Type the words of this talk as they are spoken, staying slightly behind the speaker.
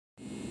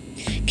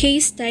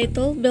Case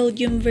title: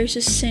 Belgium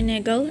vs.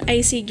 Senegal,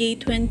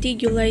 ICJ 20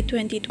 July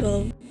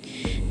 2012.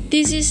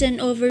 This is an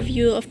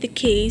overview of the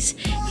case.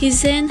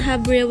 Hissène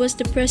Habré was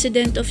the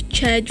president of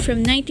Chad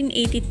from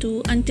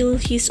 1982 until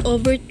his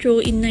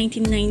overthrow in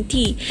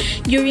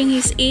 1990. During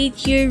his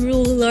 8-year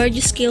rule,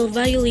 large-scale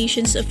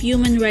violations of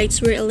human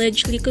rights were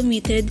allegedly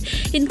committed,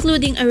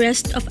 including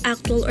arrest of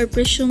actual or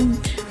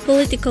presumed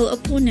political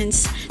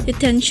opponents,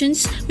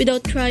 detentions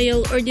without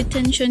trial or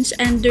detentions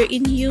under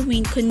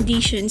inhumane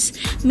conditions,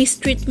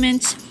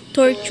 mistreatments,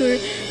 torture,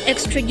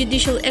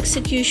 extrajudicial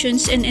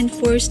executions, and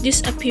enforced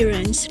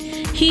disappearance.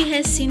 He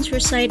has since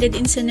resided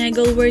in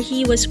Senegal, where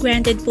he was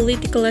granted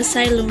political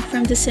asylum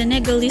from the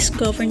Senegalese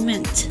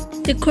government.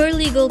 The core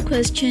legal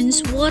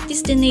questions: what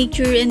is the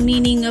nature and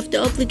meaning of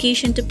the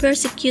obligation to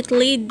persecute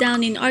laid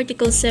down in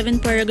Article 7,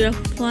 Paragraph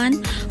 1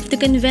 of the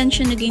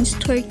Convention Against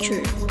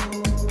Torture?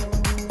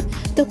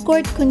 The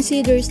court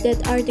considers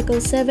that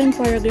Article 7,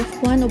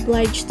 Paragraph 1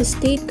 obliged the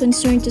state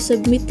concerned to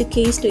submit the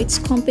case to its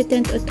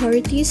competent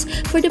authorities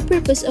for the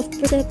purpose of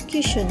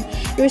prosecution,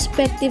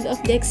 irrespective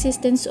of the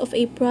existence of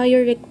a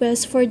prior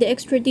request for the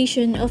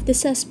extradition of the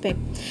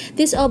suspect.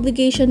 This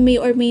obligation may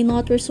or may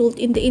not result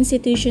in the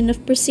institution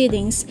of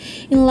proceedings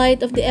in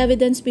light of the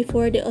evidence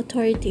before the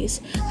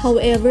authorities.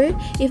 However,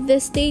 if the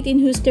state in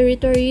whose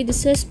territory the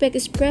suspect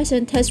is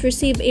present has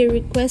received a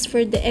request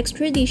for the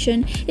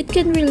extradition, it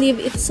can relieve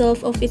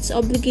itself of its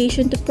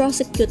obligation to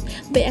prosecute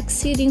by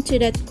acceding to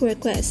that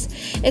request.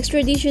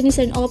 Extradition is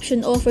an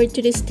option offered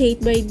to the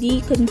state by the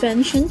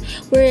Convention,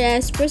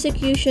 whereas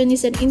prosecution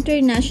is an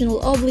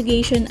international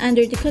obligation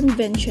under the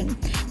Convention,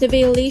 the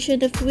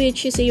violation of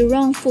which is a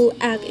wrongful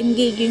act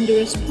engaging the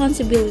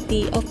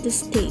responsibility of the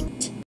state.